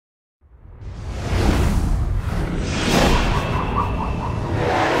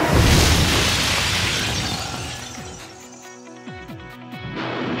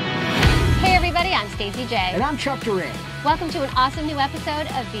Stacey J. And I'm Chuck Duran. Welcome to an awesome new episode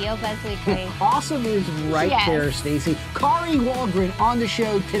of VO Buzz Weekly. Awesome is right there, Stacey. Kari Wahlgren on the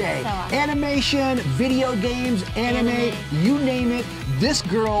show today. So awesome. Animation, video games, anime, you name it, this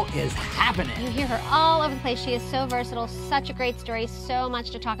girl is happening. You hear her all over the place. She is so versatile, such a great story, so much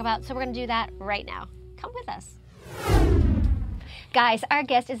to talk about. So we're going to do that right now. Come with us. Guys, our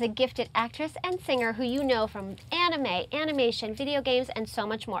guest is a gifted actress and singer who you know from anime, animation, video games, and so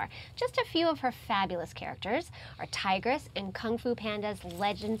much more. Just a few of her fabulous characters are Tigress in Kung Fu Panda's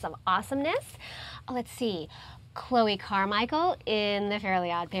Legends of Awesomeness. Let's see, Chloe Carmichael in The Fairly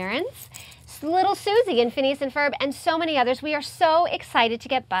Oddparents, Little Suzy in Phineas and Ferb, and so many others. We are so excited to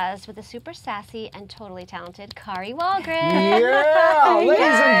get buzzed with the super sassy and totally talented Kari Wahlgren. Yeah, ladies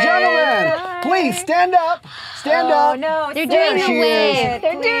and gentlemen, please stand up. Stand up. No, they're doing the wave.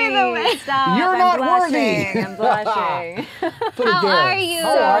 They're doing the wave. Stop. You're not worthy. I'm blushing. How are you?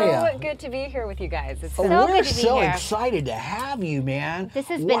 How are you? Good to be here with you guys. It's So We're good to be so here. excited to have you, man. This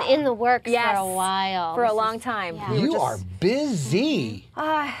has been in the works for Yes, a while. for a long time. Yeah. We were You just- are busy.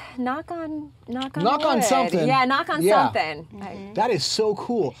 knock on Knock on wood. something. Yeah, knock on Yeah. something. That is so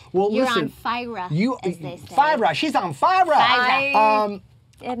cool. Well, You're listen. on fire, as they say. Fire. She's on fire. Fire.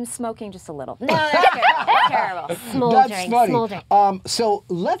 I'm smoking just a little. No, that's terrible. That's terrible. Smoldering, That's funny. smoldering. So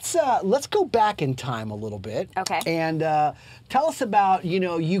let's go back in time a little bit. Okay. And tell us about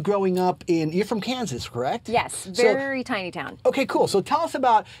you growing up you're from Kansas, correct? Yes, very tiny town. Okay, cool. So tell us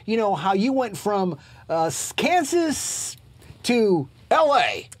about how you went from Kansas to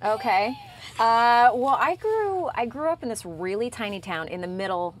L.A. Okay. Well, I grew up in this really tiny town in the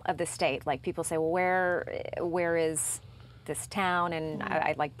middle of the state. Like people say, well, where is this town? And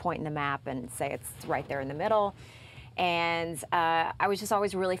I like point in the map and say it's right there in the middle. And I was just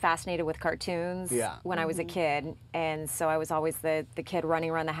always really fascinated with cartoons when I was a kid. And so I was always the kid running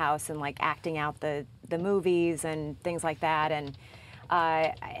around the house and like acting out the movies and things like that. And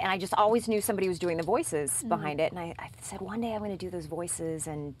I just always knew somebody was doing the voices behind it. And I said, one day I'm going to do those voices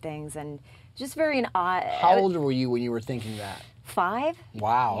and things. And just very odd. How old were you when you were thinking that? 5.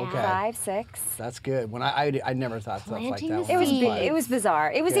 Wow. Yeah. Okay. 5, 6. That's good. When I never thought stuff like Planting that. the when I seed. five. It was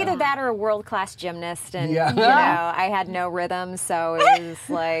bizarre. It was either that or a world-class gymnast, and Yeah. I had no rhythm, so it was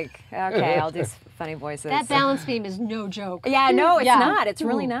like, okay, I'll do funny voices. That balance beam is no joke. Yeah, no, it's Yeah. not. It's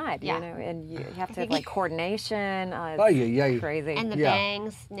really not. Yeah. And you have to have like coordination. Oh, yeah. Crazy. And the Yeah.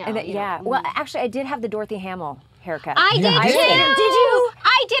 bangs. No. And you know. well, actually, I did have the Dorothy Hamill haircut. I You did did? too. Did you?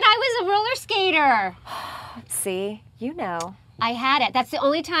 I did. I was a roller skater. See, you know. I had it. That's the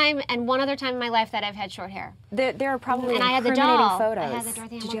only time and one other time in my life that I've had short hair. There are probably And I had the incriminating doll. photos. I had the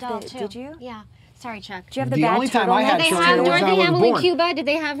Dorothy Did Hamill you have doll the- too. Did you? Yeah. Sorry, Chuck. Do you have the The bad only time I turtleneck? had Did they short have hair was when I Dorothy was Hamill in born. Cuba? Did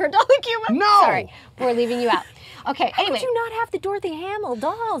they have her doll in Cuba? No. Sorry, we're leaving you out. Okay, How anyway. did you not have the Dorothy Hamill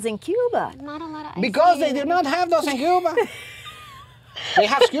dolls in Cuba? Not a lot of ice Because they cream. did not have those in Cuba. They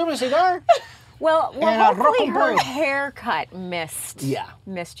have Cuban cigar. Well, And a hopefully rock and her roll. haircut missed you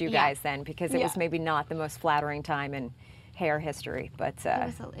Yeah. guys then, because it was maybe not the most flattering time in hair history. But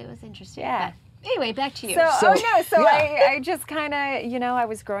It was interesting. yeah. But anyway, back to you. So yeah. I just kind of, I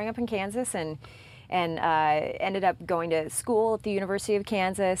was growing up in Kansas and ended up going to school at the University of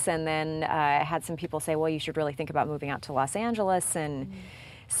Kansas, and then had some people say, well, you should really think about moving out to Los Angeles. And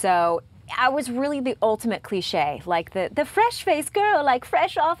so I was really the ultimate cliche, like the fresh-faced girl, like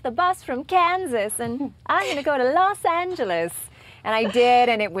fresh off the bus from Kansas, and I'm going to go to Los Angeles. And I did,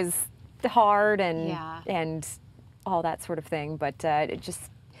 and it was hard and all that sort of thing, but it just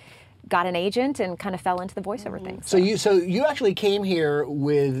got an agent and kind of fell into the voiceover thing. So you actually came here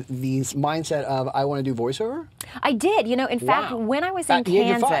with these mindset of I want to do voiceover? I did. In fact, when I was in At the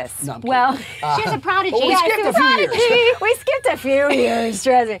age of 5. Kansas, No, I'm well, She's a prodigy. we skipped a few years. we skipped a few years,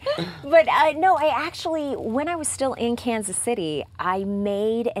 trust me. But no, I actually, when I was still in Kansas City, I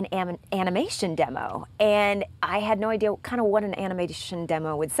made an animation demo, and I had no idea kind of what an animation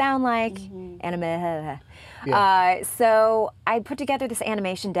demo would sound like. So I put together this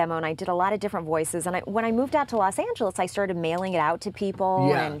animation demo, and I did a lot of different voices. And when I moved out to Los Angeles, I started mailing it out to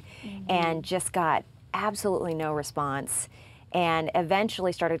people, and just got absolutely no response. And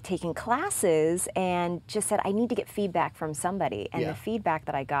eventually started taking classes and just said, I need to get feedback from somebody. And the feedback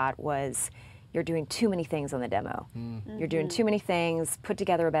that I got was, you're doing too many things on the demo. You're doing too many things, put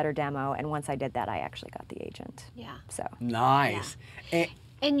together a better demo. And once I did that, I actually got the agent. Yeah. So Nice.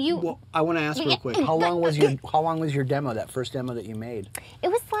 And you. Well, I want to ask real quick. How long was your demo? That first demo that you made? it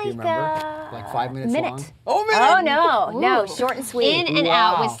was you like remember? Like 5 minutes minute. long? Oh, minute! Oh, no, Ooh. short and sweet. In and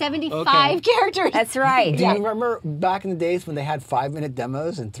out with 75 characters. That's right. Do you remember back in the days when they had 5-minute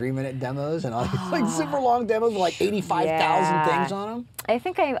demos and 3-minute demos and all these like super long demos with like 85,000 things on them? I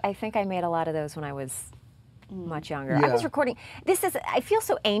think I made a lot of those when I was much younger. Yeah. I was recording. I feel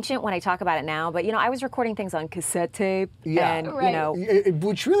so ancient when I talk about it now, but I was recording things on cassette tape. Yeah. And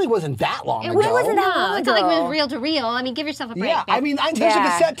Which really wasn't that long ago. really wasn't that long No, it's not like it ago. was reel to reel. I mean, give yourself a break. Yeah, I mean, there's a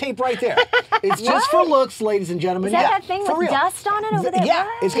Yeah. cassette tape right there. It's just for looks, ladies and gentlemen. Is that yeah, that thing for with real. dust on it over there? Yeah,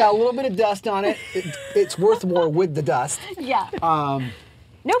 What? it's got a little bit of dust on it. It's worth more with the dust. Yeah.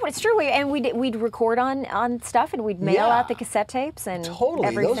 No, but it's true. We'd record on stuff, and we'd mail Yeah. out the cassette tapes and Totally,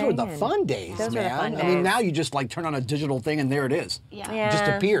 those were everything, the and fun days, those were man. the fun I mean, days. now you just like turn on a digital thing and there it is. Yeah. Yeah. It just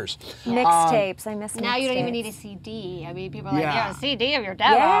appears. Mixtapes. I miss Now you don't even need a mixtapes. CD. I mean, people are like, Yeah. yeah, a CD of your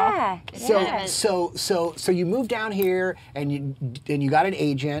demo. Yeah. So you moved down here and you got an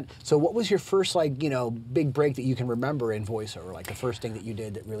agent. So what was your first big break that you can remember in voiceover? Like the first thing that you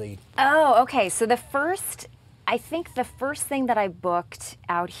did that really? Oh, okay. So I think the first thing that I booked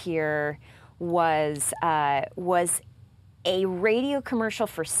out here was a radio commercial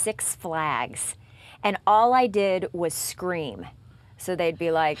for Six Flags, and all I did was scream. So they'd be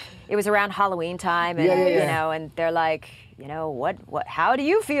like, it was around Halloween time, and Yeah. and they're like, what? How do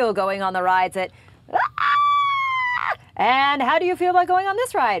you feel going on the rides at? "Ah!" And how do you feel about going on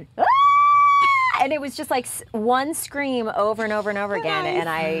this ride? "Ah!" And it was just like one scream over and over and over again, and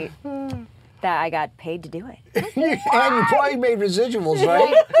I got paid to do it. And you probably made residuals,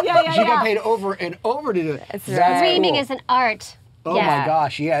 right? Yeah. You got paid over and over to do it. That's That's right. Dreaming cool. is an art. Oh Yeah. my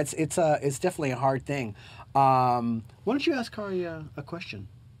gosh, yeah, it's definitely a hard thing. Why don't you ask Kari a question?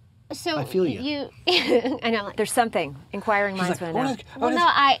 So I feel you. I know. Like, There's something. Inquiring minds She's like, want to know. well, no,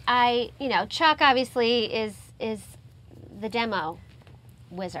 I Chuck obviously is the demo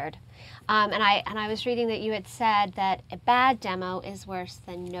wizard, and I was reading that you had said that a bad demo is worse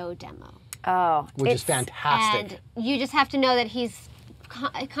than no demo. Oh, Which is fantastic. And you just have to know that he's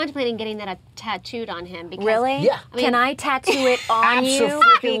contemplating getting that tattooed on him. Because, really? Yeah. Can I tattoo it on you?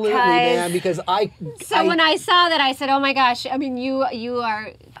 Absolutely, man. Because So when I saw that, I said, "Oh my gosh!" I mean, you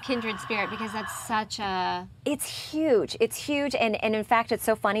are kindred spirit because that's such a. It's huge. It's huge, and in fact, it's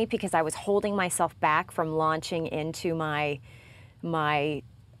so funny because I was holding myself back from launching into my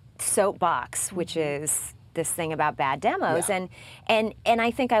soapbox, which is this thing about bad demos, Yeah. and I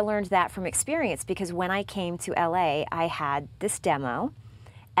think I learned that from experience because when I came to LA, I had this demo,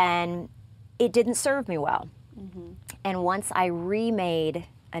 and it didn't serve me well. And once I remade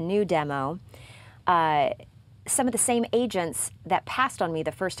a new demo, some of the same agents that passed on me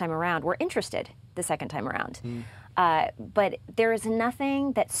the first time around were interested the second time around. But there is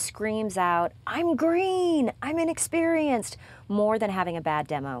nothing that screams out, "I'm green, I'm inexperienced," more than having a bad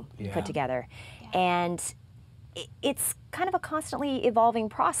demo put together. And it's kind of a constantly evolving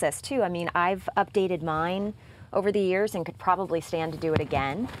process too. I mean, I've updated mine over the years and could probably stand to do it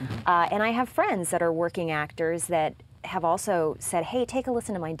again. And I have friends that are working actors that have also said, "Hey, take a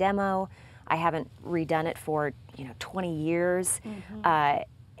listen to my demo. I haven't redone it for 20 years."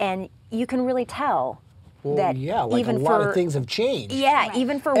 And you can can really tell that even a lot of things have changed. Yeah,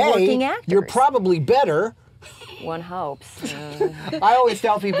 even for working actors. You're probably better. One hopes. I always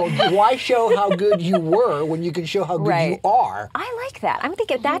tell people, why show how good you were when you can show how good you are? I like that. I'm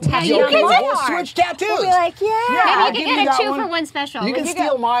thinking that Yeah, tattoo you on can my we'll arm. switch tattoos. We'll be like, yeah. Maybe I'll you give can get that a 2-for-1 special. You can Would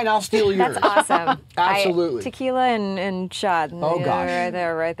steal mine, I'll steal yours. That's awesome. Absolutely. Tequila and shot. Oh, gosh. Right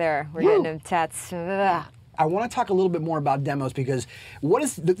there. We're getting them tats. Ugh. I want to talk a little bit more about demos because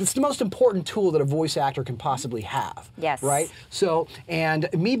it's the most important tool that a voice actor can possibly have. Yes. Right? So, and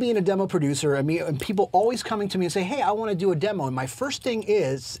me being a demo producer, and people always coming to me and say, "Hey, I want to do a demo." And my first thing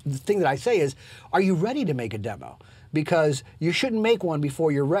the thing that I say is, "Are you ready to make a demo?" Because you shouldn't make one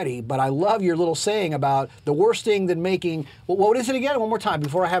before you're ready. But I love your little saying about the worst thing than making, what is it again? One more time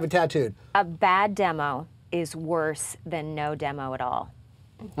before I have it tattooed. A bad demo is worse than no demo at all.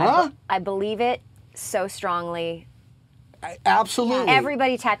 Huh? I believe it so strongly. Absolutely.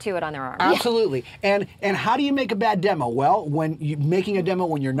 Everybody tattoo it on their arm. Absolutely. And how do you make a bad demo? Well, when you're making a demo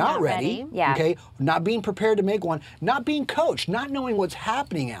when you're not ready. Yeah. Okay. Not being prepared to make one, not being coached, not knowing what's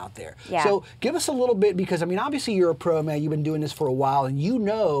happening out there. Yeah. So give us a little bit because I mean obviously you're a pro, man. You've been doing this for a while and you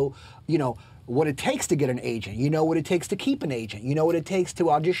know what it takes to get an agent. You know what it takes to keep an agent. You know what it takes to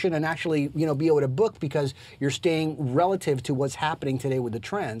audition and actually, be able to book because you're staying relative to what's happening today with the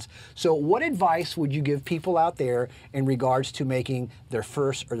trends. So what advice would you give people out there in regards to making their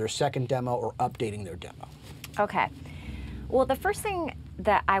first or their second demo or updating their demo? Okay. Well, the first thing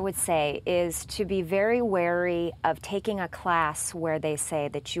that I would say is to be very wary of taking a class where they say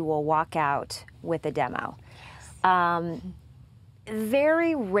that you will walk out with a demo.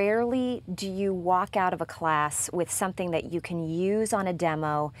 Very rarely do you walk out of a class with something that you can use on a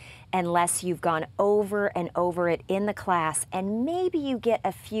demo unless you've gone over and over it in the class, and maybe you get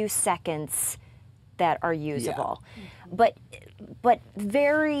a few seconds that are usable. Yeah. But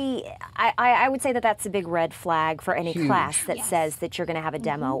I would say that that's a big red flag for any class that says that you're going to have a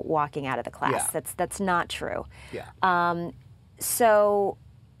demo walking out of the class. Yeah. That's not true. Yeah. So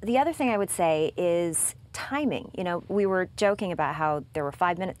the other thing I would say is timing. You know, we were joking about how there were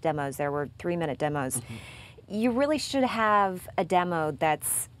 5-minute demos, there were 3-minute demos. You really should have a demo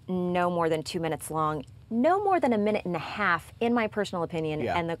that's no more than 2 minutes long, no more than 1.5 minutes, in my personal opinion.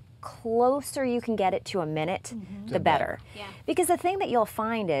 Yeah. And the closer you can get it to a minute, the better. Yeah. Because the thing that you'll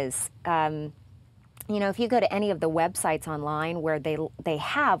find is, you know, if you go to any of the websites online where they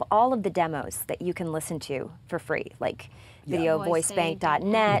have all of the demos that you can listen to for free, like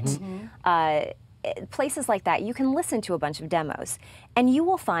videovoicebank.net, places like that, you can listen to a bunch of demos. And you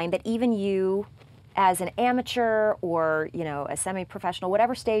will find that even you, as an amateur or, you know, a semi-professional,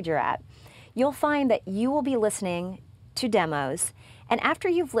 whatever stage you're at, you'll find that you will be listening to demos, and after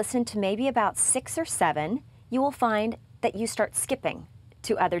you've listened to maybe about 6 or 7, you will find that you start skipping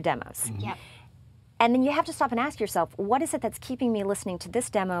to other demos. Yep. And then you have to stop and ask yourself, what is it that's keeping me listening to this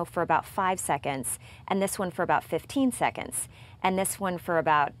demo for about 5 seconds, and this one for about 15 seconds, and this one for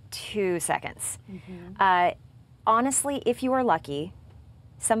about 2 seconds? Honestly, if you are lucky,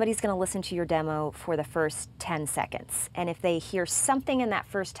 somebody's going to listen to your demo for the first 10 seconds. And if they hear something in that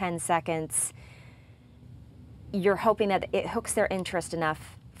first 10 seconds, you're hoping that it hooks their interest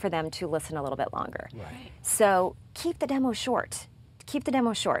enough for them to listen a little bit longer. Right. So keep the demo short. Keep the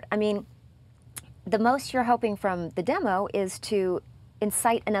demo short. I mean, the most you're hoping from the demo is to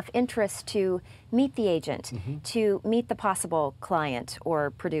incite enough interest to meet the agent, to meet the possible client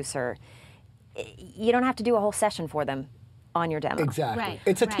or producer. You don't have to do a whole session for them on your demo. Exactly. Right.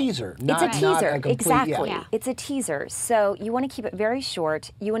 It's a Right. teaser. It's Not, a teaser, not a complete, exactly. Yeah. It's a teaser. So you want to keep it very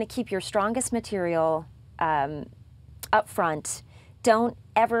short. You want to keep your strongest material up front. Don't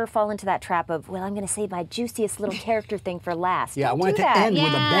ever fall into that trap of, well, I'm going to save my juiciest little character thing for last. Yeah, I Don't want it do to that. end with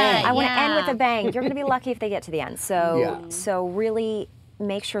a bang. I want to end Yeah. with a bang. You're going to be lucky if they get to the end. So, Yeah. so really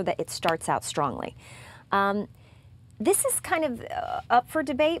make sure that it starts out strongly. This is kind of up for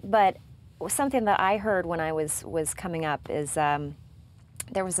debate, but something that I heard when I was coming up is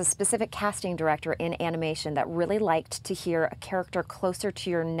there was a specific casting director in animation that really liked to hear a character closer to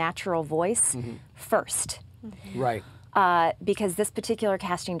your natural voice first. Right. Because this particular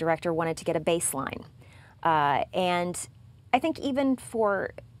casting director wanted to get a baseline. And I think even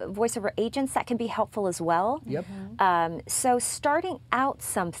for voiceover agents, that can be helpful as well. Yep. So starting out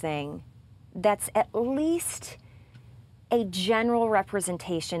something that's at least a general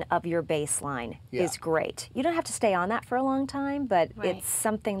representation of your baseline is great. You don't have to stay on that for a long time, but Right. it's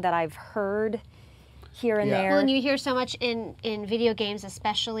something that I've heard here and there. Well, and you hear so much in video games,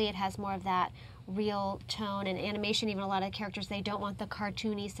 especially, it has more of that real tone and animation. Even a lot of characters, they don't want the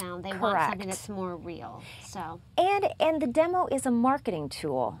cartoony sound. They want something that's more real. So. And the demo is a marketing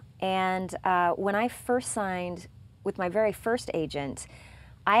tool. And when I first signed with my very first agent,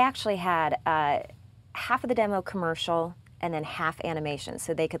 I actually had half of the demo commercial and then half animation.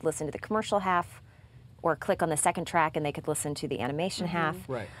 So they could listen to the commercial half or click on the second track and they could listen to the animation half.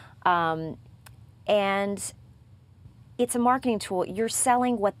 Right. And it's a marketing tool. You're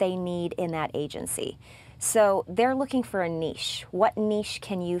selling what they need in that agency. So they're looking for a niche. What niche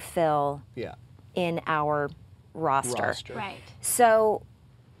can you fill in our roster? Right. So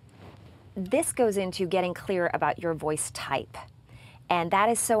this goes into getting clear about your voice type. And that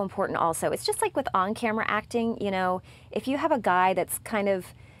is so important also. It's just like with on-camera acting, you know, if you have a guy that's kind of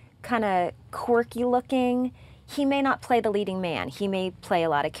quirky looking, he may not play the leading man. He may play a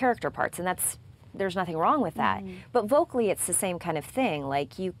lot of character parts, and there's nothing wrong with that. But vocally, it's the same kind of thing.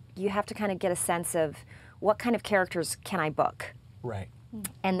 Like you have to kind of get a sense of what kind of characters can I book? Right.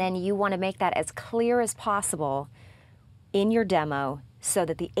 And then you want to make that as clear as possible in your demo so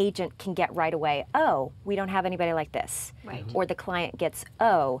that the agent can get right away, oh, we don't have anybody like this. Right. Or the client gets,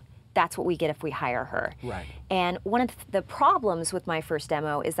 oh, that's what we get if we hire her. Right. And one of the problems with my first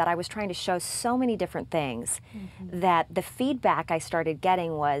demo is that I was trying to show so many different things that the feedback I started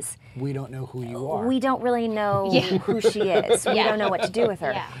getting was, We don't know who you are. we don't really know who she is. We don't know what to do with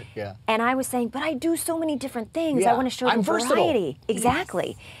her. Yeah. And I was saying, but I do so many different things. I Yeah. want to show I'm the versatile. variety.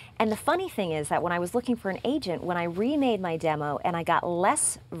 Exactly. And the funny thing is that when I was looking for an agent, when I remade my demo and I got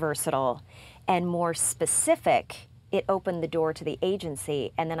less versatile and more specific it opened the door to the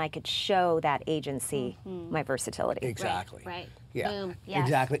agency, and then I could show that agency my versatility. Exactly. Right. Yeah, Boom. Yes.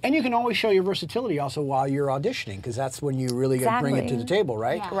 exactly. And you can always show your versatility also while you're auditioning, because that's when you really got to bring it to the table,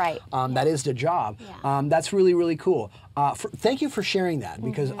 right? Yeah. Right. That is the job. Yeah. That's really, really cool. Thank you for sharing that,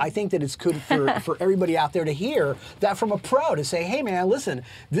 because I think that it's good for everybody out there to hear that from a pro, to say, hey man, listen,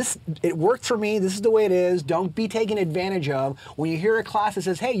 it worked for me, this is the way it is, don't be taken advantage of. When you hear a class that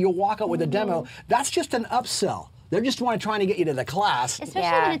says, hey, you'll walk out with a demo, that's just an upsell. They're just trying to get you to the class.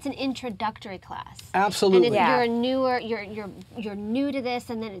 Especially when it's an introductory class. Absolutely. And you're newer, you're new to this,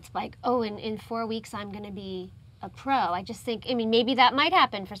 and then it's like, oh, in 4 weeks I'm going to be a pro. I just think, I mean, maybe that might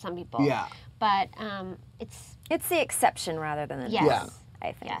happen for some people. Yeah. But it's the exception rather than the yes. norm, Yeah.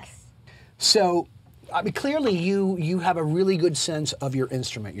 I think. Yes. So, I mean, clearly you have a really good sense of your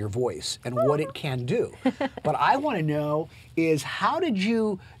instrument, your voice, and what it can do. But I want to know is, how did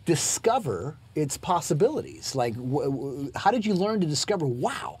you discover its possibilities? Like, how did you learn to discover,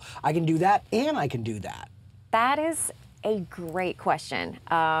 wow, I can do that and I can do that? That is a great question.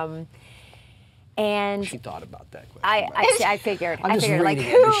 And She thought about that question. I figured. I'm just like,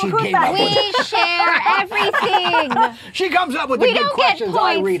 reading it, but she came up with it. We share everything. She comes up with the good questions,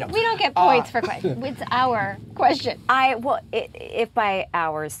 I read them. We don't get points for questions. It's our question. If by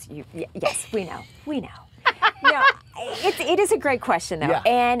hours, yes, we know. No, it is a great question though, Yeah.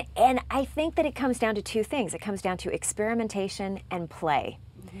 and I think that it comes down to two things. It comes down to experimentation and play,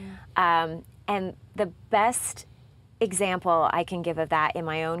 and the best example I can give of that in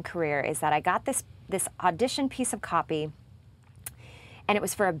my own career is that I got this audition piece of copy, and it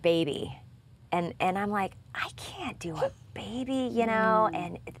was for a baby, and I'm like, I can't do a baby, you know,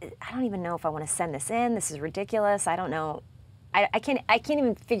 and I don't even know if I want to send this in. This is ridiculous. I don't know. I can't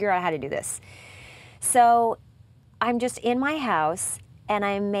even figure out how to do this. So I'm just in my house, and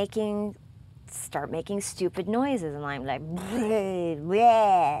I'm start making stupid noises, and I'm like,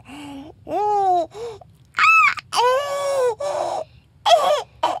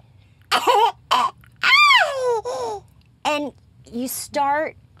 and you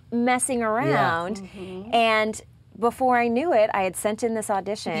start messing around, and before I knew it, I had sent in this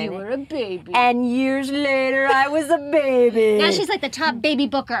audition. You were a baby. And years later, I was a baby. Now she's like the top baby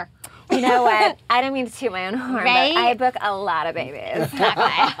booker. You know what? I don't mean to toot my own horn, Right? but I book a lot of babies.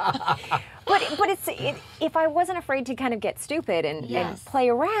 But if I wasn't afraid to kind of get stupid and play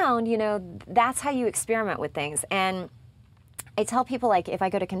around, you know, that's how you experiment with things. And I tell people, like, if I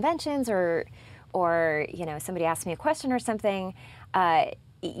go to conventions or you know, somebody asks me a question or something,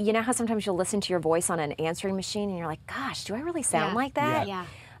 you know how sometimes you'll listen to your voice on an answering machine and you're like, gosh, do I really sound like that? Yeah.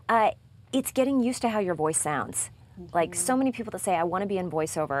 It's getting used to how your voice sounds. Like, so many people that say, I want to be in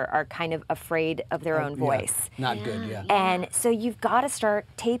voiceover, are kind of afraid of their own voice. Not good, yeah. And so you've got to start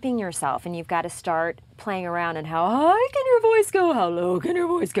taping yourself, and you've got to start playing around, and how high can your voice go? How low can your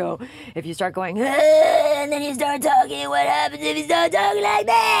voice go? If you start going, and then you start talking, what happens if you start talking like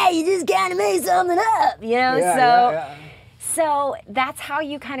that? You just kind of make something up, you know? So that's how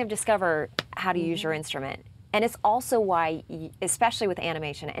you kind of discover how to use your instrument. And it's also why, especially with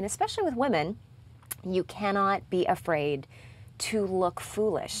animation, and especially with women, you cannot be afraid to look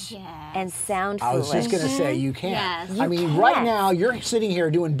foolish and sound foolish. I was just going to say, you can't. Yes. I mean, right now, you're sitting here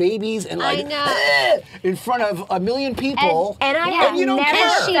doing babies and like, in front of a million people. And I have you don't never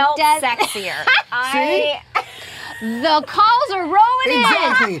care. felt sexier. The calls are rolling in.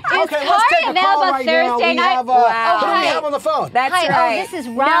 Exactly. Okay, let's take a call right now. We have, who do we have on the phone? That's Hi, right. Oh, this is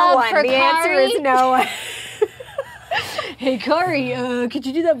no Rob one. for The Kari. answer is no one. Hey, Kari, could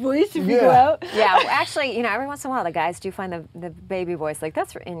you do that voice if you go out? Yeah, well, actually, you know, every once in a while the guys do find the baby voice like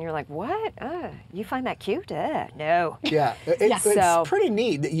that's, and you're like, what? You find that cute? No. Yeah, it's So- pretty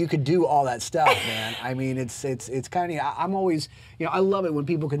neat that you could do all that stuff, man. I mean, it's kind of neat. I'm always, you know, I love it when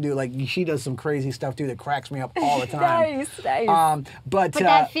people can do, like, she does some crazy stuff too that cracks me up all the time. Nice. But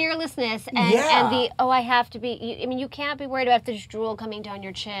that fearlessness and the, I have to be, I mean, you can't be worried about this drool coming down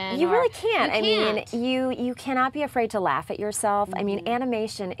your chin. You really can't. You can't. I mean, you cannot be afraid to laugh at yourself. I mean,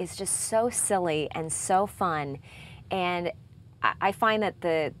 animation is just so silly and so fun. And I find that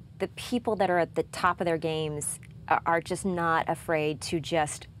the people that are at the top of their games are just not afraid to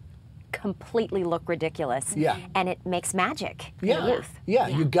just completely look ridiculous. Yeah. And it makes magic in Yeah. youth. Yeah,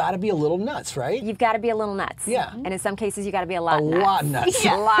 you got to be a little nuts, right? You've got to be a little nuts. Yeah. And in some cases, you got to be a lot A nuts. lot nuts. A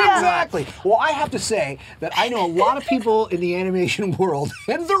lot Exactly. Well, I have to say that I know a lot of people in the animation world,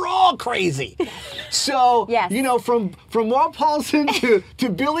 and they're all crazy. So, you know, from Walt Paulson to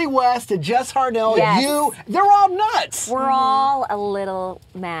Billy West to Jess Harnell, they're all nuts. We're all a little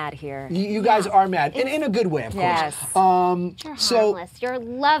mad here. You guys are mad, and in a good way, of course. Yes. You're harmless. You're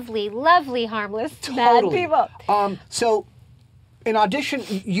lovely, lovely, harmless, Totally. mad people. So, in audition,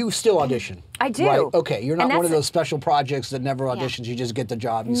 you still audition. I do. Right? Okay, you're not And one of that's- those special projects that never auditions. You just get the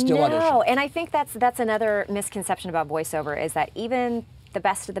job. You still audition. No, and I think that's another misconception about voiceover is that even the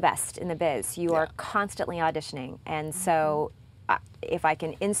best of the best in the biz, you are constantly auditioning. And so if I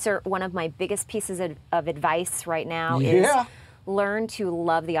can insert one of my biggest pieces of advice right now is learn to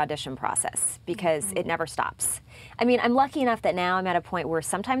love the audition process because it never stops. I mean, I'm lucky enough that now I'm at a point where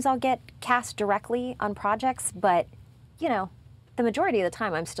sometimes I'll get cast directly on projects, but you know, the majority of the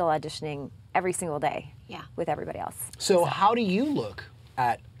time I'm still auditioning every single day with everybody else. So how do you look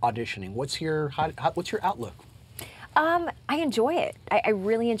at auditioning? What's your outlook? I enjoy it. I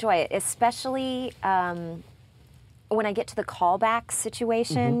really enjoy it, especially when I get to the callback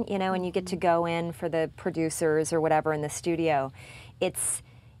situation, you know, and you get to go in for the producers or whatever in the studio. It's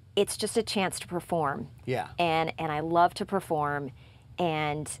just a chance to perform. Yeah. And I love to perform,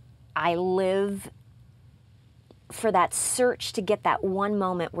 and I live for that search to get that one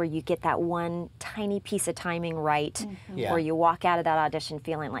moment where you get that one tiny piece of timing right, where you walk out of that audition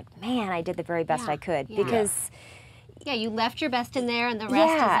feeling like, man, I did the very best I could. Because you left your best in there, and the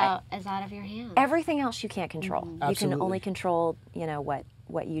rest is out of your hands. everything else you can't control. You Absolutely. can only control, you know, what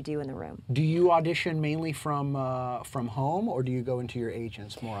you do in the room. Do you audition mainly from home, or do you go into your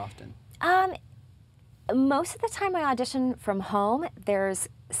agents more often? Most of the time I audition from home. There's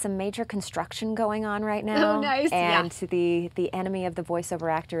some major construction going on right now. Oh, nice. And the enemy of the voiceover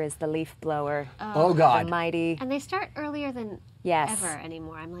actor is the leaf blower. Oh, God. The mighty. And they start earlier than ever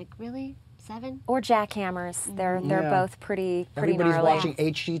anymore. I'm like, really? 7? Or jackhammers. They're both pretty Everybody's gnarly. watching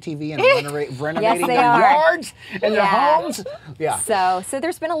HGTV and renovating Yes, they their are. yards and their homes. Yeah. So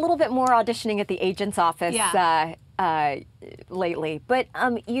there's been a little bit more auditioning at the agent's office lately. But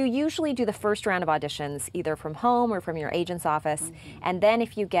you usually do the first round of auditions either from home or from your agent's office. And then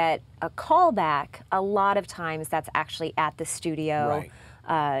if you get a callback, a lot of times that's actually at the studio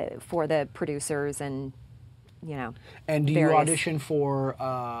for the producers and, you know. And do you audition for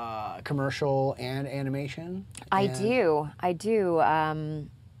commercial and animation? I do.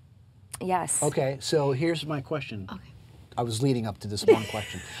 Yes. Okay, so here's my question. Okay. I was leading up to this one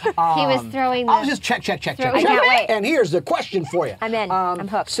question. He was throwing I was just check. I can't wait. And here's the question for you. I'm in. I'm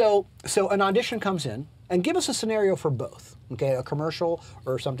hooked. So an audition comes in, and give us a scenario for both. Okay, a commercial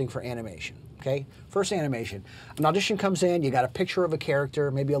or something for animation. Okay, first animation. An audition comes in. You got a picture of a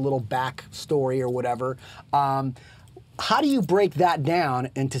character, maybe a little back story or whatever. How do you break that down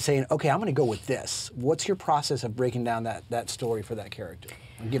into saying, okay, I'm going to go with this? What's your process of breaking down that story for that character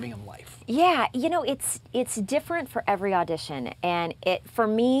and giving him life? Yeah, you know, it's different for every audition, and for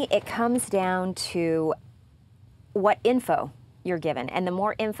me it comes down to what info you're given, and the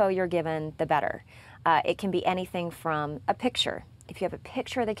more info you're given, the better. It can be anything from a picture. If you have a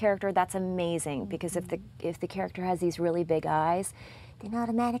picture of the character, that's amazing, because if the character has these really big eyes, then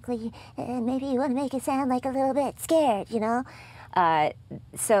automatically maybe you want to make it sound like a little bit scared, you know?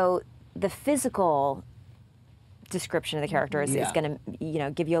 So the physical description of the character is going to, you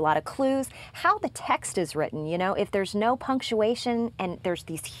know, give you a lot of clues. How the text is written, you know, if there's no punctuation and there's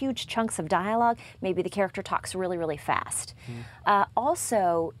these huge chunks of dialogue, maybe the character talks really, really fast.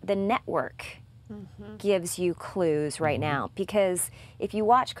 Also, the network gives you clues right now, because if you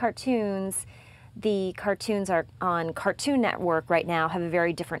watch cartoons, the cartoons are on Cartoon Network right now have a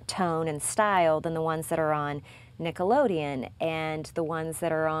very different tone and style than the ones that are on Nickelodeon, and the ones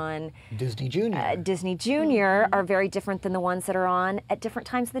that are on Disney Junior. Disney Junior are very different than the ones that are on at different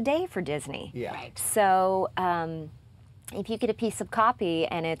times of the day for Disney. Yeah. Right. So if you get a piece of copy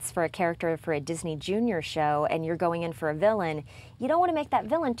and it's for a character for a Disney Junior show and you're going in for a villain, you don't want to make that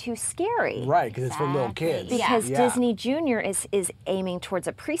villain too scary. Right, because it's for little kids. Because Disney Junior is aiming towards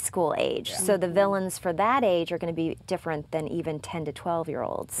a preschool age. So the villains for that age are going to be different than even 10 to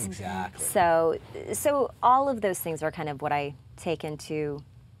 12-year-olds. Exactly. So all of those things are kind of what I take into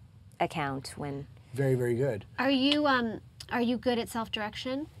account when... Very, very good. Are you good at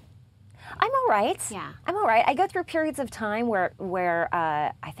self-direction? I'm all right. Yeah. I'm all right. I go through periods of time where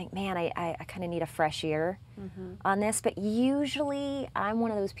I think, man, I kind of need a fresh ear on this. But usually I'm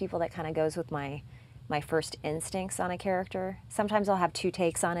one of those people that kind of goes with my first instincts on a character. Sometimes I'll have 2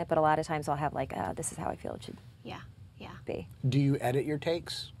 takes on it, but a lot of times I'll have like, this is how I feel it should be. Do you edit your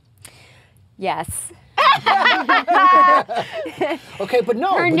takes? Yes. Okay, but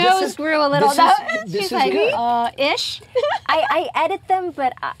no. Her but nose grew a little. This She's is like, good. ish. I edit them,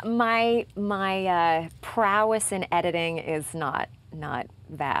 but my prowess in editing is not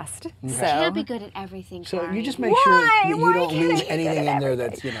vast. Okay. You can't be good at everything. So Kari. you just make sure that you Why don't can't I leave be anything good at in there everything?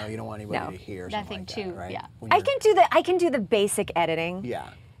 that's, you know, you don't want anybody to hear. Or Nothing something like too, that, right? yeah. When I you're- can do the basic editing. Yeah.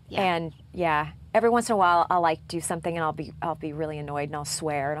 And yeah, every once in a while I'll like do something and I'll be really annoyed and I'll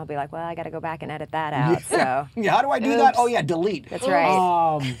swear and I'll be like, well, I got to go back and edit that out. So Yeah, how do I do that? Oh yeah, delete. That's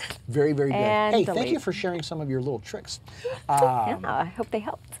right. Very, very good. And Hey, delete. thank you for sharing some of your little tricks. Yeah, I hope they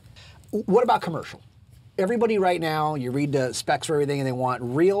helped. What about commercial? Everybody right now, you read the specs for everything and they want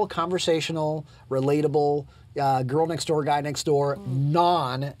real, conversational, relatable, girl next door, guy next door,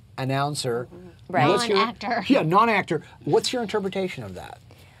 non-announcer. Right. Non-actor. Yeah, non-actor. What's your interpretation of that?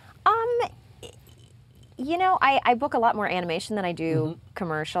 You know, I book a lot more animation than I do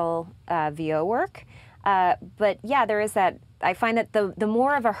commercial VO work. But yeah, there is that. I find that the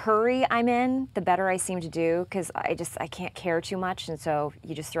more of a hurry I'm in, the better I seem to do, because I can't care too much, and so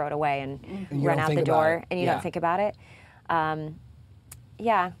you just throw it away and you run don't out think the about door, it. and you Yeah. don't think about it.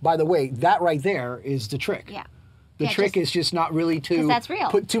 Yeah. By the way, that right there is the trick. Yeah. The Yeah, trick just- is just not really to 'Cause that's real.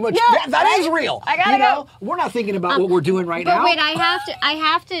 put too much. Yeah, that is real. I gotta you know, go. we're not thinking about what we're doing right But now. wait, I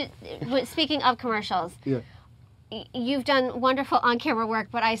have to. Speaking of commercials, Yeah. you've done wonderful on-camera work,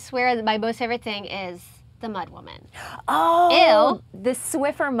 but I swear that my most favorite thing is the Mud Woman. Oh, the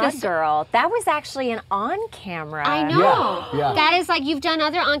Swiffer Mud Girl. That was actually an on-camera. I know. Yeah. That is like, you've done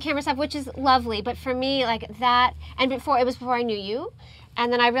other on-camera stuff, which is lovely, but for me, like that, and it was before I knew you,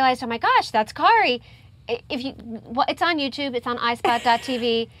 and then I realized, oh my gosh, that's Kari. If you, it's on YouTube, it's on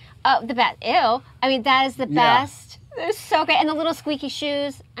iSpot.tv. The best. Ew. I mean, that is the best. They're so great. And the little squeaky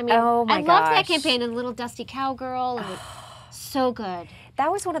shoes. I mean, Oh my I loved that gosh. campaign, and the little dusty cowgirl. And so good.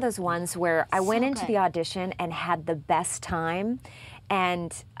 That was one of those ones where I went into good. the audition and had the best time.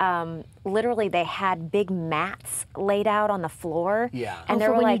 And literally, they had big mats laid out on the floor. Yeah. And Oh, they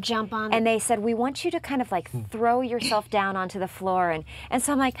for were when you like, jump on and they said, we want you to kind of like throw yourself down onto the floor. And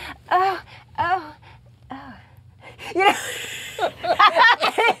so I'm like, oh. You know,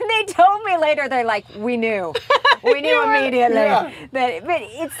 and they told me later, they're like, we knew immediately. Yeah. But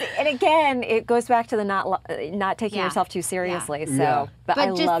and again, it goes back to the not taking Yeah. yourself too seriously. So, Yeah. but I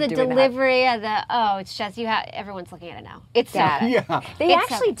But just love the doing that. delivery of it's just, everyone's looking at it now. It's so Yeah. good. Yeah. They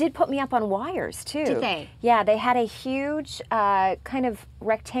It's actually did put me up on wires too. Did they? Yeah, they had a huge kind of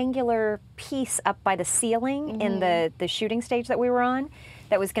rectangular piece up by the ceiling in the shooting stage that we were on.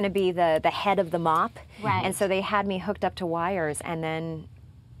 That was going to be the head of the mop. Right. And so they had me hooked up to wires, and then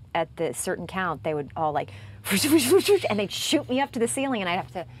at the certain count, they would all like, and they'd shoot me up to the ceiling, and I'd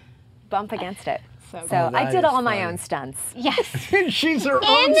have to bump against it. So Oh, I that did is all my funny. own stunts. Yes. She's her In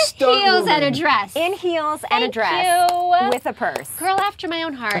own stunt heels and a woman. dress. In heels and a Thank dress. you. With a purse. Girl after my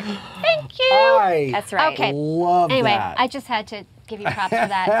own heart. Thank you. I That's right. Okay. love Anyway, that. I just had to give you props for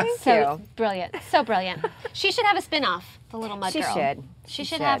that. Thank so you. brilliant. So brilliant. She should have a spin-off, the Little Mud She Girl. should. She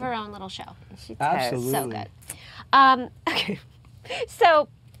should have her own little show. She does. Absolutely. So good. Okay. So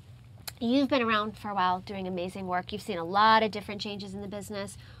you've been around for a while doing amazing work. You've seen a lot of different changes in the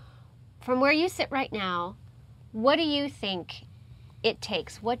business. From where you sit right now, what do you think it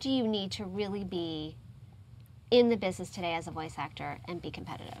takes? What do you need to really be in the business today as a voice actor and be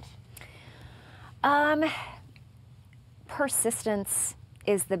competitive? Persistence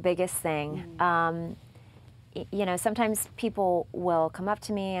is the biggest thing. You know, sometimes people will come up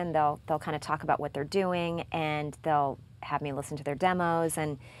to me and they'll kind of talk about what they're doing, and they'll have me listen to their demos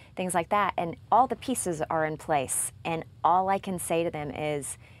and things like that. And all the pieces are in place, and all I can say to them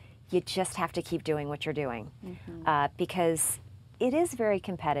is, you just have to keep doing what you're doing, because it is very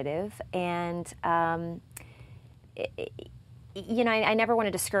competitive. And you know, I never want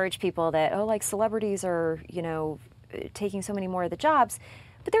to discourage people that, oh, like celebrities are, you know, taking so many more of the jobs,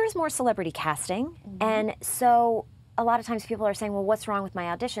 but there is more celebrity casting. And so a lot of times people are saying, well, what's wrong with my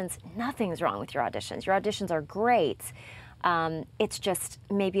auditions? Nothing's wrong with your auditions. Your auditions are great. It's just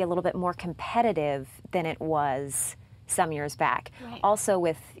maybe a little bit more competitive than it was some years back. Right. Also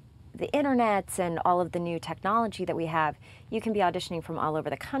with the internet and all of the new technology that we have, you can be auditioning from all over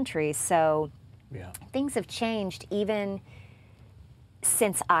the country. So Yeah. things have changed even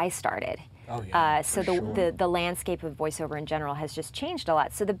since I started. Oh, yeah, So for sure. the landscape of voiceover in general has just changed a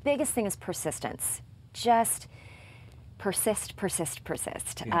lot. So the biggest thing is persistence. Just persist.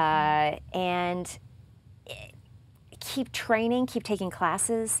 And keep training, keep taking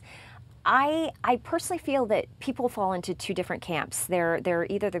classes. I personally feel that people fall into two different camps. They're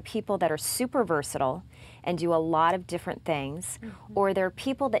either the people that are super versatile and do a lot of different things, or they're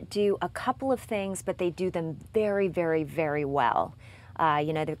people that do a couple of things, but they do them very, very, very well.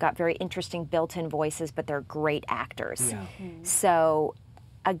 You know, they've got very interesting built-in voices, but they're great actors. Yeah. So,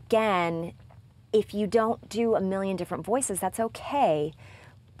 again, if you don't do a million different voices, that's okay,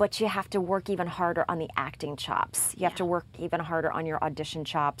 but you have to work even harder on the acting chops. You have to work even harder on your audition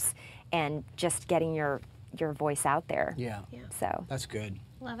chops and just getting your your voice out there. Yeah. So That's good.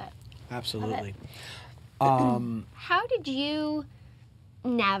 Love it. Absolutely. How did you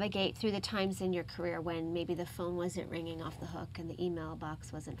navigate through the times in your career when maybe the phone wasn't ringing off the hook and the email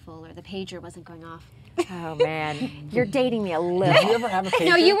box wasn't full or the pager wasn't going off? Oh man, you're dating me a little. Did you ever have a pager?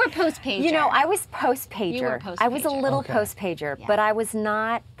 No, you were post-pager. You know, I was post-pager. You were post-pager. I was a little Okay. post-pager, Yeah. but I was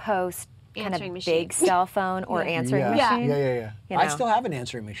not post kind of Answering machine. big cell phone or answering Yeah. machine. Yeah. You I know. still have an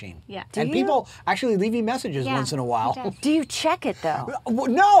answering machine. Yeah. And you? people actually leave me messages Yeah, once in a he while. does. Do you check it though? Well,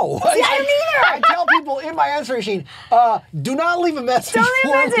 no. I don't either. I tell people in my answering machine, do not leave a message Don't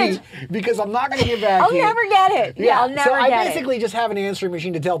leave a for me message. because I'm not going to get back I'll to you. never get it. Yeah, I'll never so I get basically just have an answering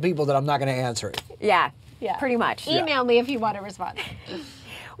machine to tell people that I'm not going to answer it. it. Yeah, Yeah. pretty much. Email me if you want to respond.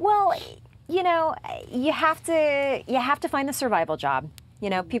 Well, you know, you have to find the survival job. You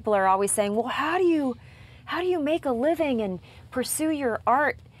know, people are always saying, "Well, how do you make a living and pursue your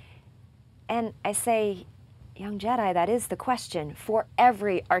art?" And I say, young Jedi, that is the question for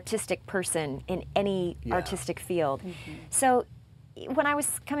every artistic person in any artistic field. So when I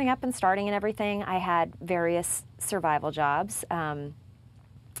was coming up and starting and everything, I had various survival jobs.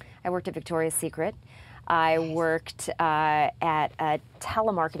 I worked at Victoria's Secret. I worked at a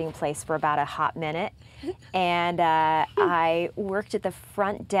telemarketing place for about a hot minute. And I worked at the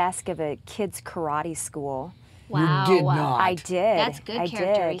front desk of a kids' karate school. Wow. You did not. I did. That's good I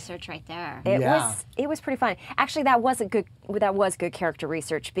character did. research right there. It was pretty fun. Actually, that was good character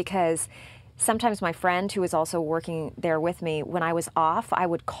research because sometimes my friend who was also working there with me, when I was off, I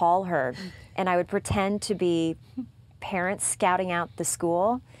would call her and I would pretend to be parents scouting out the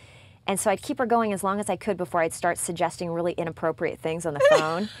school. And so I'd keep her going as long as I could before I'd start suggesting really inappropriate things on the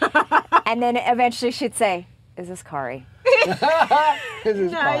phone. And then eventually she'd say, "Is this Kari?" This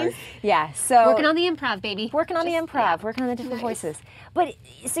is nice. Yeah, so Working on the improv, baby. working on the improv, working on the different voices. But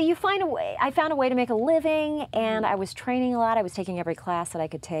so you find a way. I found a way to make a living, and I was training a lot. I was taking every class that I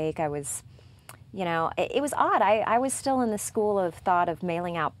could take. I was, you know, it was odd. I was still in the school of thought of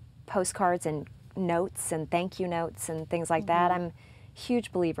mailing out postcards and notes and thank you notes and things like that. I'm a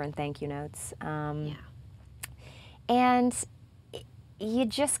huge believer in thank you notes. And you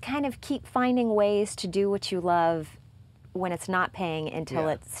just kind of keep finding ways to do what you love when it's not paying until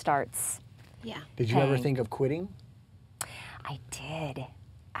it starts. Yeah. Did you ever Paying. think of quitting? I did.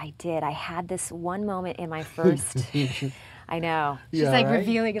 I had this one moment in my first, I know, She's like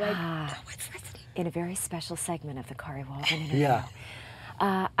revealing it like, no one's listening. in a very special segment of the Kari Wahlgren interview. Yeah.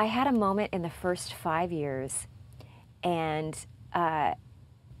 I had a moment in the first 5 years, and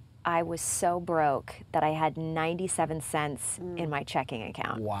I was so broke that I had 97 cents in my checking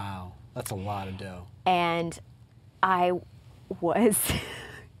account. Wow. That's a lot of dough. And I was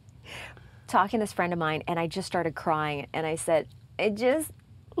talking to this friend of mine, and I just started crying, and I said, "I just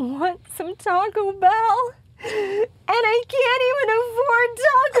want some Taco Bell, and I can't even afford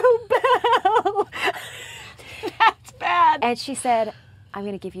Taco Bell." That's bad. And she said, "I'm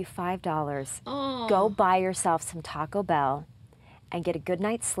going to give you $5. Oh. Go buy yourself some Taco Bell and get a good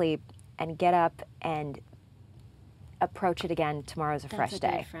night's sleep and get up and approach it again. Tomorrow's a fresh That's a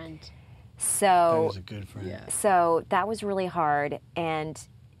day." good friend. That So is a good friend. So that was really hard. And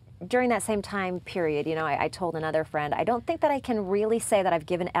during that same time period, you know, I told another friend, I don't think that I can really say that I've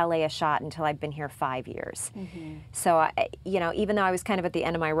given LA a shot until I've been here 5 years. So, you know, even though I was kind of at the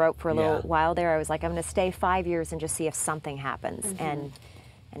end of my rope for a little while there, I was like, I'm going to stay 5 years and just see if something happens. And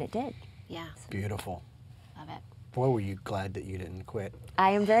it did. Yeah. Beautiful. Love it. Boy, were you glad that you didn't quit.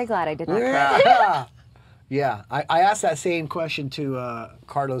 I am very glad I did not quit. Yeah. Yeah. I asked that same question to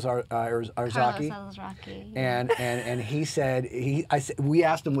Carlos Arzaki. Carlos Arzaki. And he said we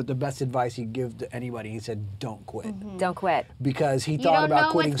asked him what the best advice he'd give to anybody. He said, "Don't quit," Don't quit. because he You thought don't about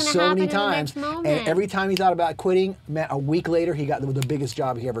know quitting what's gonna so many happen in the times, next and moment. every time he thought about quitting, man, a week later he got the biggest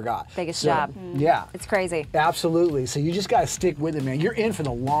job he ever got. Biggest job. Yeah. It's crazy. Absolutely. So you just got to stick with it, man. You're in for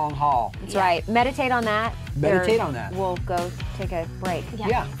the long haul. That's right. Meditate on that. Meditate on that. We'll go take a break.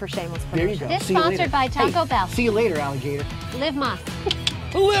 Yeah. For shameless There you promotion. go. This See you sponsored later. by Taco Hey, Bell. See you later, alligator. Live Moss.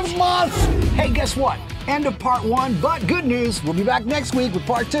 Live months. Hey, guess what? End of part 1, but good news. We'll be back next week with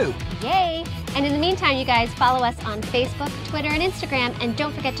part 2. Yay! And in the meantime, you guys follow us on Facebook, Twitter, and Instagram, and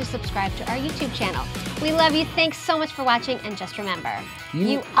don't forget to subscribe to our YouTube channel. We love you. Thanks so much for watching, and just remember,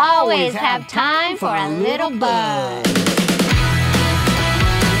 you always have time for a little buzz.